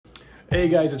Hey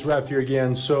guys, it's Raph here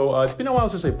again. So it's been a while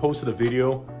since I posted a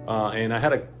video, and I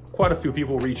had quite a few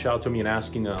people reach out to me and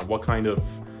asking what kind of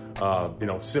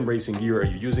sim racing gear are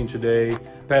you using today,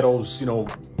 pedals,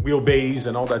 wheelbase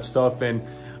and all that stuff. And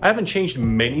I haven't changed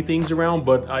many things around,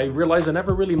 but I realized I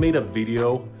never really made a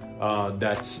video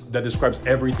that describes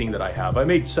everything that I have. I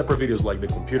made separate videos like the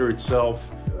computer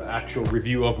itself, actual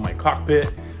review of my cockpit,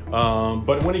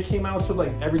 but when it came out to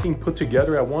like everything put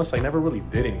together at once, I never really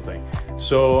did anything.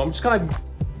 So I'm just gonna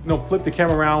flip the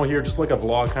camera around here, just like a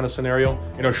vlog kind of scenario,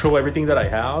 show everything that I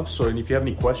have. So if you have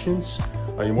any questions,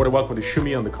 you're more than welcome to shoot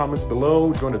me on the comments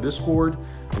below, join the Discord.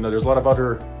 There's a lot of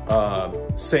other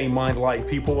same mind-like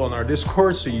people on our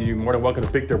Discord, so you're more than welcome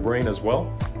to pick their brain as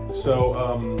well.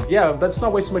 So yeah, let's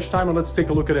not waste so much time and let's take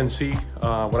a look at it and see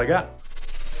what I got.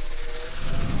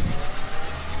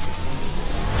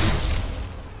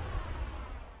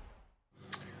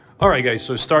 All right, guys,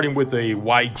 so starting with a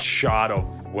wide shot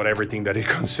of everything that it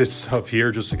consists of here,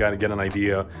 just to kind of get an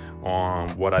idea on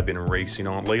what I've been racing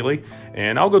on lately.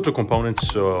 And I'll go to components,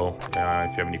 so if you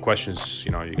have any questions,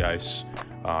 you guys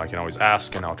can always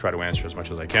ask, and I'll try to answer as much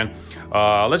as I can.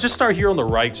 Let's just start here on the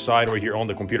right side or here on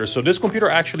the computer. So this computer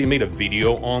actually made a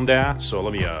video on that, so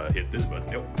let me hit this button.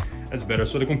 Yep, that's better.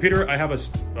 So the computer, I have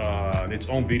its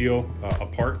own video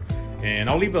apart.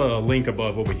 And I'll leave a link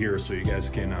above over here so you guys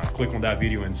can click on that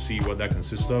video and see what that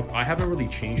consists of. I haven't really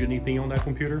changed anything on that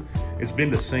computer. It's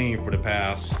been the same for the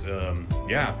past,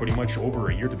 yeah, pretty much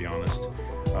over a year, to be honest.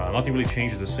 Nothing really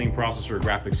changes, the same processor,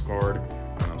 graphics card,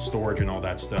 storage and all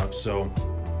that stuff. So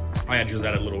I just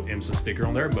added a little IMSA sticker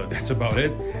on there, but that's about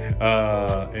it.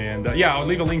 Yeah, I'll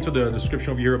leave a link to the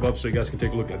description over here above so you guys can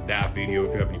take a look at that video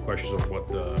if you have any questions on what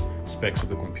the specs of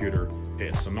the computer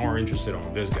is. I'm more interested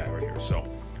on this guy right here. So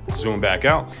zoom back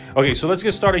out. Okay, so let's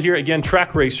get started here. Again,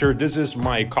 Track Racer. This is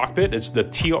my cockpit. It's the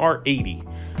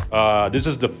TR80. This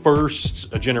is the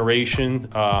first generation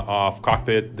of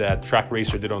cockpit that Track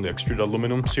Racer did on the extruded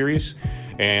aluminum series.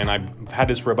 And I've had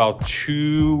this for about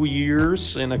 2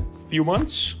 years and a few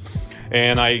months.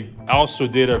 And I also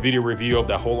did a video review of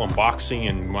that whole unboxing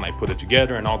and when I put it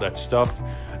together and all that stuff.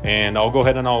 And I'll go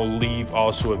ahead and I'll leave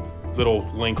also a little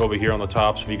link over here on the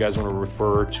top, so if you guys want to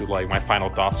refer to like my final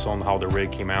thoughts on how the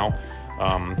rig came out.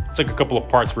 It's like a couple of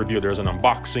parts review. There's an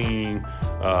unboxing,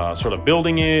 sort of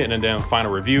building it, and then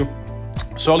final review.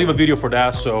 So I'll leave a video for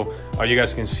that, so you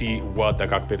guys can see what the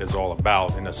cockpit is all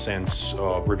about in a sense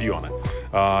of review on it.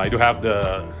 I do have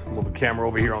move the camera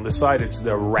over here on this side. It's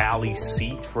the rally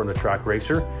seat for the Track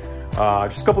Racer.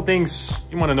 Just a couple things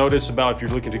you want to notice about if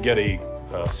you're looking to get a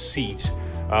seat.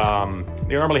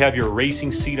 They normally have your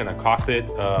racing seat and a cockpit,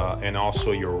 and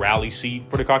also your rally seat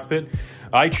for the cockpit.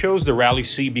 I chose the rally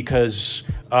seat because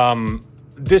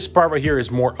this part right here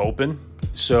is more open.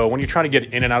 So when you're trying to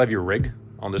get in and out of your rig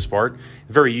on this part,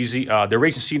 very easy. The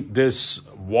racing seat, this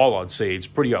wall, I'd say it's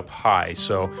pretty up high.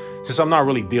 So since I'm not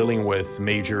really dealing with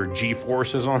major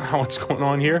G-forces on what's going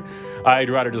on here, I'd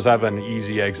rather just have an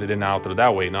easy exit in and out through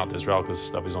that way, not this route because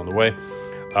stuff is on the way.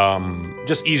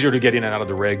 Just easier to get in and out of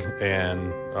the rig,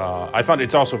 and I found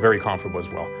it's also very comfortable as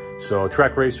well. So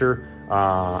Track Racer,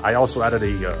 I also added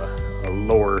a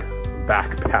lower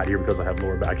back pad here because I have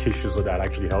lower back issues, so that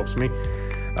actually helps me.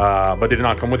 But they did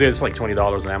not come with it. It's like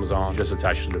 $20 on Amazon, just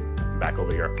attached to the back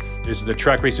over here. This is the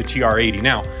Track Racer TR80.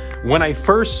 Now, when I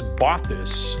first bought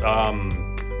this,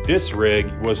 this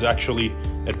rig was actually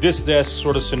at this desk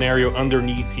sort of scenario.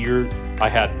 Underneath here, I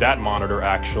had that monitor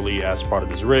actually as part of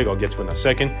this rig. I'll get to it in a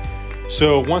second.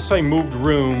 So once I moved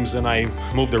rooms and I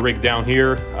moved the rig down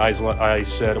here, I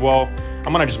said, well,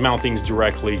 I'm gonna just mount things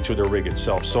directly to the rig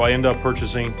itself. So I ended up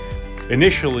purchasing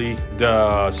initially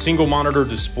the single monitor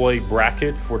display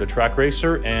bracket for the Track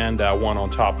Racer and that one on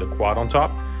top, the quad on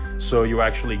top. So you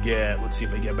actually get, let's see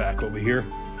if I get back over here.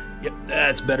 Yep,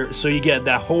 that's better. So you get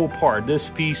that whole part, this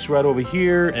piece right over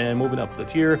here, and moving up to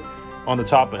here on the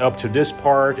top and up to this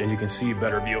part, and you can see a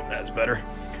better view. That's better,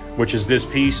 which is this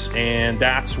piece, and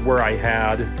that's where I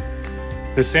had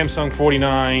the Samsung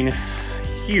 49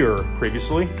 here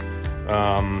previously.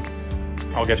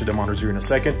 I'll get to the monitors here in a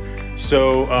second.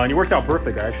 So and it worked out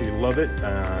perfect. I actually love it,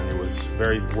 and it was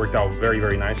worked out very,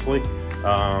 very nicely.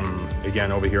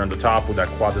 Again, over here on the top with that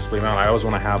quad display mount, I always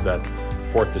want to have that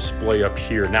fourth display up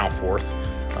here, now fourth,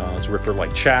 so for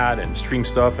like chat and stream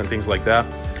stuff and things like that.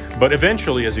 But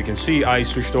eventually, as you can see, I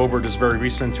switched over this very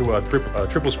recent to a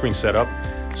triple screen setup.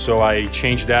 So I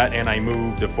changed that and I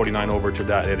moved the 49 over to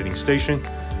that editing station.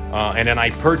 And then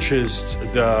I purchased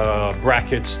the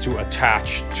brackets to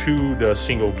attach to the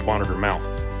single monitor mount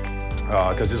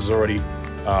because this is already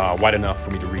wide enough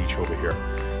for me to reach over here.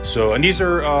 So, and these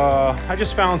are, I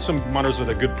just found some monitors at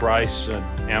a good price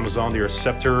at Amazon. They're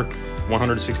Scepter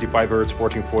 165 Hz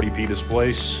 1440p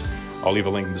displays. I'll leave a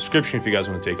link in the description if you guys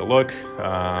want to take a look.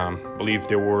 I believe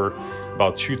they were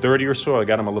about $230 or so. I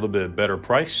got them a little bit better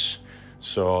price.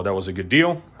 So that was a good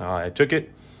deal. I took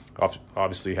it.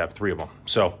 Obviously have 3 of them.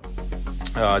 So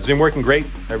it's been working great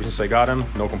ever since I got them.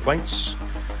 No complaints.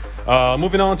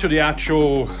 Moving on to the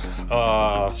actual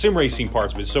sim racing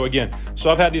parts of it. So again,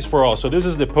 I've had these for all. So this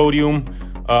is the Podium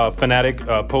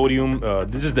Fanatec Podium.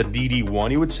 This is the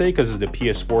DD1, you would say, because it's the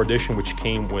PS4 edition, which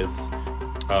came with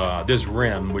this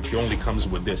rim, which only comes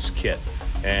with this kit.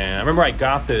 And I remember I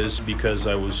got this because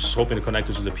I was hoping to connect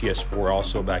this to the PS4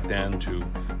 also back then to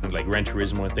like Gran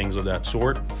Turismo and things of that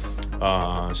sort.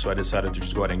 So I decided to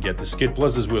just go ahead and get this kit.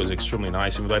 Plus this wheel is extremely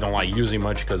nice, even though I don't like using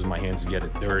much because my hands get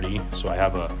it dirty. So I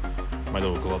have my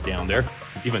little glove down there,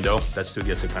 even though that still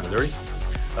gets it kind of dirty.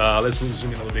 Let's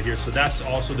zoom in a little bit here. So that's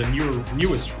also the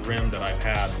newest rim that I've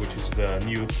had, which is the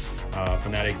new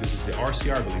Fanatec. This is the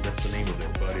RCR, I believe that's the name of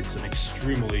it, but it's an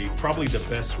extremely, probably the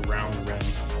best round rim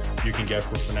you can get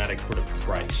for Fanatec for the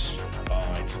price.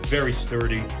 It's very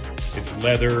sturdy, it's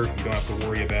leather, you don't have to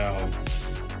worry about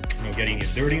getting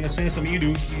it dirty in a sense. I mean,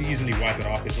 you easily wipe it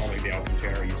off. It's not like the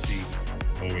Alcantara you see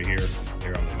over here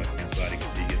on the left hand side. You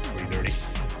can see it gets pretty dirty.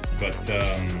 But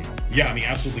yeah, I mean,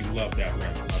 absolutely love that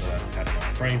rim. Now that I've had it on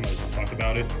frame, I just talk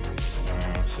about it.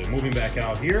 So moving back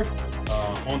out here,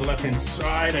 on the left hand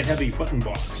side, I have a button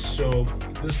box. So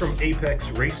this is from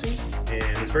Apex Racing, and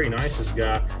it's very nice.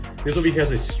 This over here has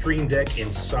a Stream Deck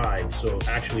inside. So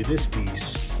actually this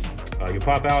piece, you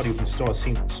pop out, you can install a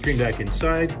Stream Deck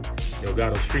inside.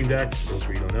 Elgato Stream Deck, those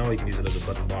who you don't know, you can use it as a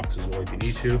button box as well if you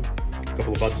need to. A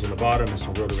couple of buttons on the bottom and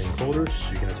some rotary encoders.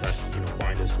 So you can attach,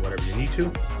 bind this to whatever you need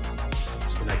to.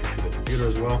 It's connected to the computer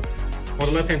as well. On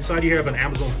the left hand side, you have an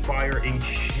Amazon Fire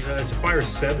it's a Fire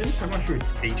 7. I'm not sure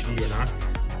it's HD or not.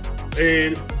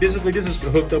 And basically this is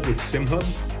hooked up with SimHub,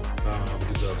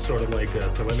 which is a sort of like a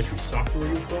telemetry software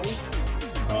you call it.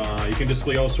 You can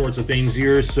display all sorts of things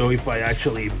here. So if I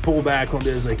actually pull back on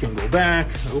this, I can go back.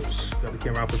 Oops, got the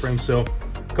camera out of frame. So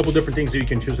a couple different things that you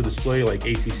can choose to display, like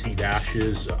ACC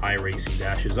dashes, iRacing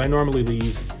dashes. I normally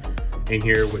leave in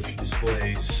here, which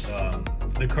displays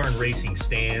the current racing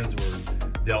stands or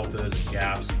deltas and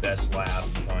gaps, best lap,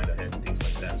 behind ahead, things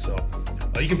like that. So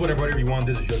you can put whatever you want.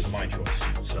 This is just my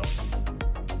choice. So,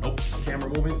 camera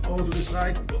moving over to the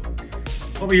side.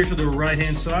 Over here to the right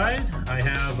hand side, I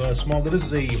have a this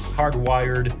is a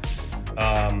hardwired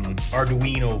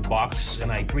Arduino box,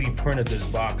 and I 3D printed this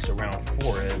box around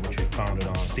for it, which I found it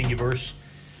on Thingiverse,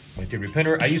 my 3D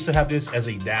printer. I used to have this as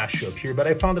a dash up here, but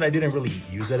I found that I didn't really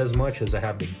use it as much as I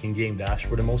have the in-game dash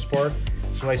for the most part.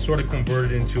 So I sort of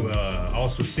converted into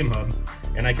also SimHub,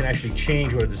 and I can actually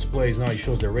change what it displays. Now it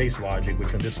shows the race logic,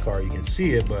 which on this car you can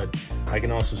see it, but I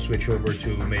can also switch over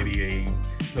to maybe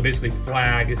basically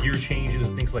flag, gear changes,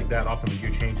 and things like that, optimum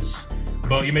gear changes.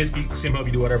 But you basically, SimHub,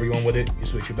 you do whatever you want with it. You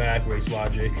switch it back, race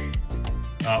logic.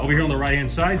 Over here on the right hand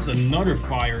side is another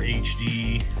Fire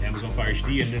HD, Amazon Fire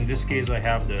HD, and in this case I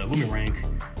have the LumiRank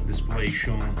display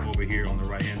shown over here on the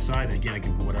right hand side. And again, I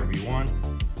can put whatever you want.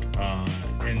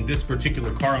 And this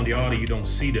particular car on the Audi, you don't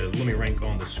see the LumiRank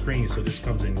on the screen, so this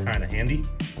comes in kind of handy.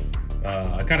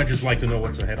 I kind of just like to know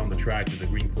what's ahead on the track with the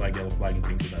green flag, yellow flag, and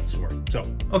things of that sort. So,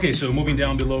 okay, so moving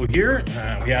down below here,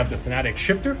 we have the Fanatec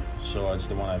shifter. So that's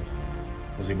the one I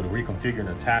was able to reconfigure and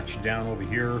attach down over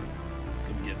here.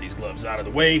 Let me get these gloves out of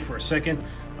the way for a second.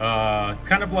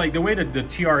 Kind of like the way that the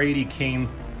TR80 came,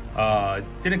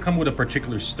 didn't come with a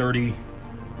particular sturdy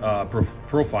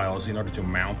profiles in order to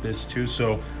mount this too.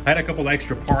 So I had a couple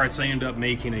extra parts. I ended up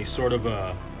making a sort of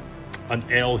an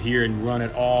L here and run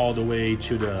it all the way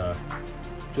to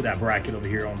that bracket over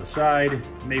here on the side.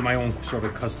 Made my own sort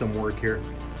of custom work here.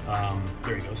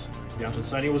 There he goes, down to the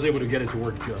side. I was able to get it to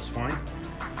work just fine.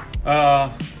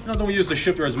 Don't use the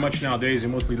shifter as much nowadays.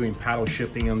 You're mostly doing paddle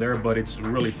shifting in there, but it's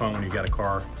really fun when you got a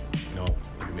car,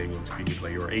 maybe it's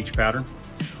like your H pattern.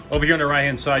 Over here on the right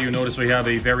hand side, you'll notice we have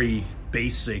a very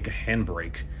basic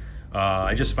handbrake.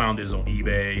 I just found this on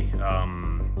eBay.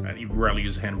 I rarely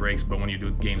use handbrakes, but when you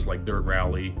do games like Dirt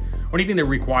Rally or anything that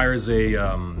requires a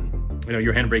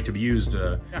your handbrake to be used,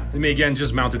 they may again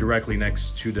just mount it directly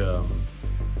next to the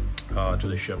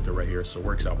shifter right here, so it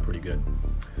works out pretty good.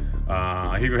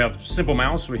 Here we have simple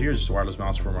mouse. Over here is just a wireless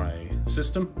mouse for my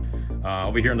system.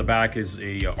 Over here in the back is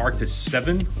a Arctis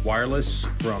 7 wireless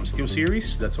from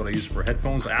SteelSeries. That's what I use for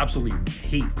headphones. I absolutely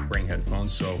hate wearing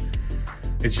headphones, so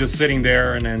it's just sitting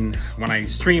there, and then when I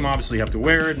stream, obviously I have to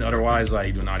wear it. Otherwise,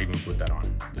 I do not even put that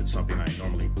on. That's something I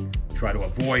normally try to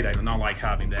avoid. I do not like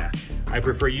having that. I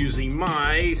prefer using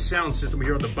my sound system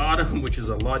here on the bottom, which is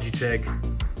a Logitech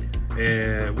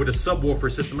with a subwoofer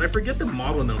system. I forget the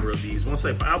model number of these.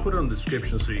 I'll put it in the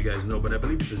description so you guys know, but I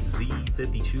believe it's a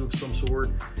Z52 of some sort.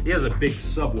 It has a big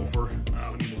subwoofer.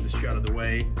 Let me move this shit out of the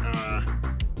way,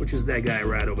 which is that guy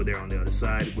right over there on the other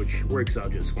side, which works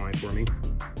out just fine for me.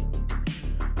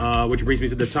 Which brings me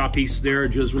to the top piece there.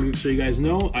 Just really so you guys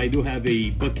know, I do have a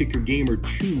Butt Kicker Gamer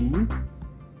 2.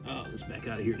 Let's back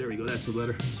out of here. There we go. That's the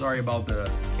letter. Sorry about the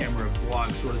camera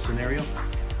vlog sort of scenario.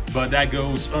 But that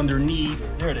goes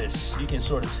underneath. There it is. You can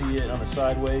sort of see it on the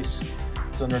sideways.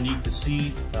 It's underneath the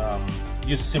seat.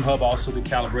 Use Sim Hub also to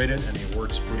calibrate it, and it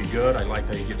works pretty good. I like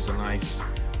that it gives a nice,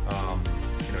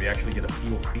 you know, you actually get a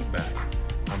feel feedback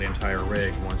on the entire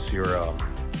rig once you're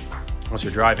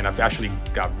driving. I've actually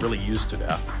got really used to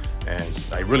that, and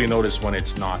I really notice when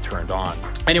it's not turned on.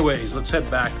 Anyways, let's head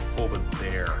back over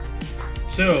there.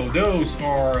 So those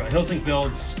are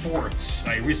Helsingfeld Sports.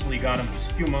 I recently got them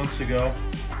just a few months ago.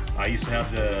 I used to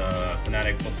have the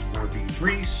Fanatec Club Sport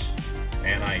V3s,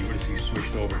 and I recently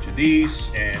switched over to these,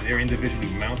 and they're individually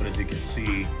mounted. As you can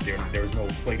see, there's no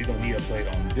plate. You don't need a plate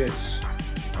on this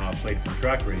plate from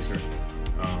Track Racer.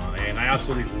 And I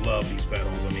absolutely love these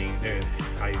pedals. I mean,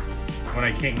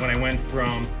 when I went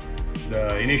from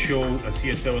the initial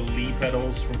CSL Elite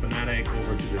pedals from Fanatec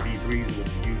over to the V3s, it was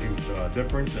a huge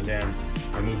difference. And then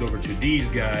I moved over to these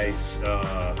guys.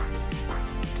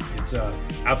 It's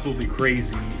absolutely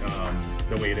crazy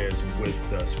the way it is with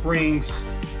the springs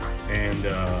and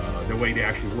the way they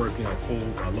actually work, you know,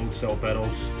 full load cell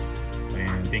pedals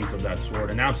and things of that sort.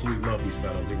 And I absolutely love these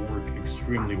pedals. They work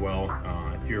extremely well.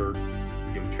 If you're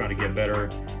trying to get better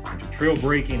into trail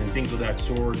braking and things of that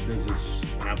sort, this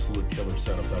is an absolute killer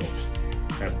set of pedals.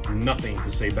 I have nothing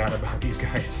to say bad about these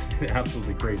guys. They're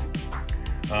absolutely crazy.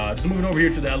 Just moving over here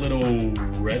to that little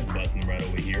red button right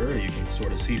over here, you can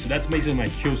sort of see. So that's basically my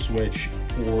kill switch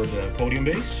for the podium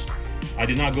base. I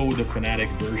did not go with the Fanatec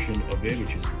version of it,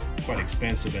 which is quite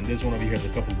expensive. And this one over here has a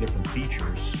couple different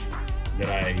features that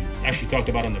I actually talked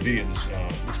about on the video,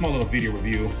 this small little video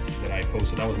review that I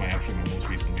posted. That was actually my most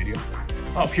recent video.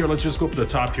 Up here, let's just go up to the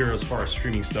top here as far as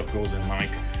streaming stuff goes in mic.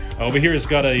 Over here it's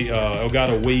got a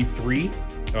Elgato Wave 3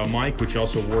 mic, which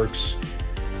also works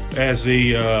as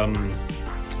a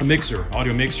mixer,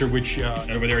 audio mixer, which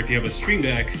over there, if you have a Stream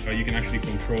Deck, you can actually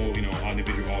control, you know,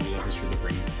 individual audio levels for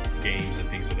different games and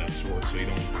things of that sort. So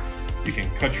you can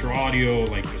cut your audio,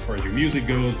 like as far as your music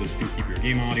goes, but still keep your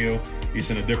game audio. You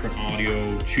send a different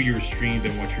audio to your stream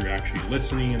than what you're actually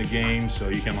listening in a game. So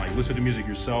you can like listen to music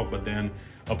yourself, but then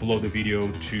upload the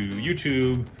video to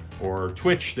YouTube or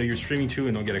Twitch that you're streaming to,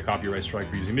 and don't get a copyright strike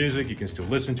for using music. You can still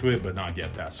listen to it, but not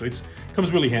get that. So it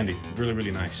comes really handy, really,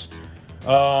 really nice.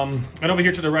 And over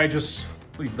here to the right, just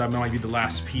I believe that might be the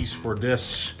last piece for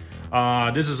this.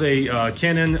 This is a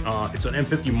Canon, it's an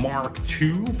M50 Mark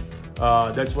II.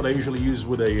 That's what I usually use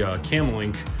with a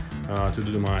Camlink to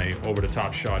do my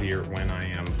over-the-top shot here when I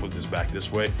am put this back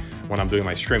this way when I'm doing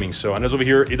my streaming. So, and as over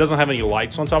here, it doesn't have any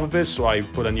lights on top of this, so I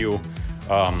put a new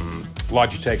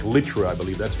Logitech Litra, I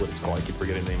believe that's what it's called. I keep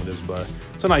forgetting the name of this, but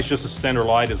it's a nice, just a standard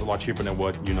light. It's a lot cheaper than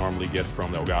what you normally get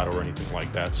from Elgato or anything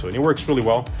like that. So, and it works really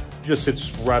well. It just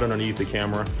sits right underneath the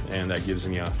camera, and that gives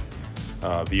me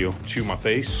a view to my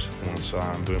face once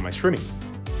I'm doing my streaming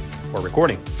or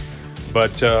recording.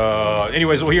 But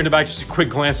anyways, over here in the back, just a quick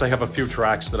glance. I have a few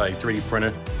tracks that I 3D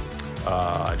printed.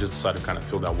 I just decided to kind of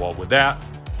fill that wall with that.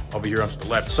 Over here on the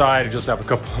left side, I just have a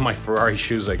couple of my Ferrari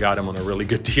shoes. I got them on a really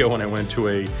good deal when I went to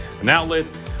an outlet.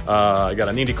 I got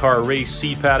an IndyCar race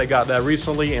seat pad. I got that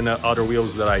recently, and the other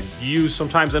wheels that I use.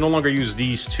 Sometimes I no longer use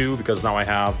these two because now I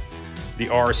have the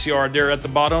RCR there at the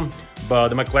bottom. But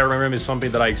the McLaren rim is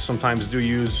something that I sometimes do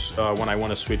use when I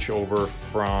want to switch over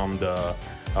from the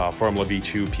Formula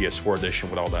V2 PS4 edition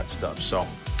with all that stuff. So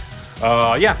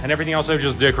yeah, and everything else is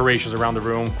just decorations around the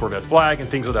room, Corvette flag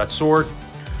and things of that sort.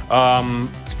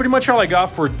 It's pretty much all I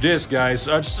got for this, guys.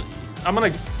 I'm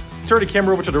gonna turn the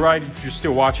camera over to the right if you're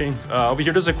still watching. Over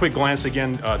here, there's a quick glance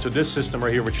again to this system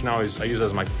right here, which now I use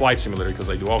as my flight simulator because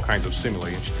I do all kinds of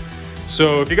simulating.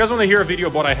 So if you guys want to hear a video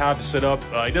of what I have set up,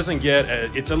 it doesn't get,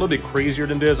 it's a little bit crazier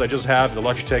than this. I just have the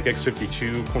Logitech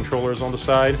X52 controllers on the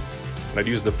side. And I'd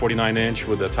use the 49-inch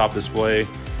with the top display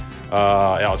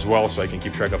as well, so I can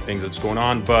keep track of things that's going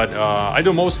on. But I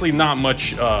do mostly not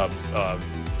much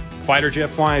fighter jet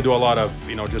flying. I do a lot of,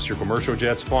 you know, just your commercial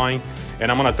jets flying. And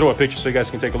I'm gonna throw a picture so you guys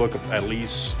can take a look at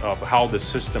least of how the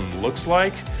system looks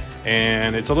like.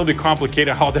 And it's a little bit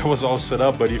complicated how that was all set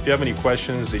up, but if you have any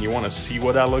questions and you want to see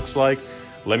what that looks like,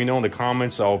 let me know in the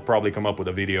comments. I'll probably come up with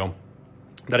a video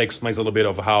that explains a little bit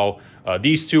of how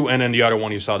these two and then the other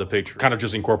one you saw the picture kind of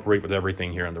just incorporate with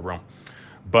everything here in the room.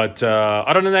 But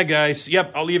other than that, guys,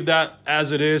 yep, I'll leave that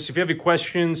as it is. If you have any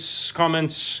questions,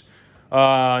 comments, you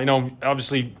know,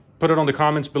 obviously put it on the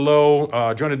comments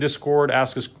below. Join the Discord.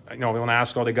 Ask us, you know, we want to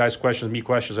ask all the guys questions, me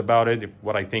questions about it,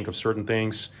 what I think of certain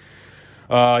things.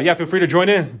 Yeah, feel free to join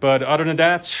in. But other than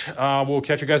that, we'll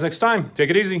catch you guys next time. Take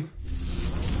it easy.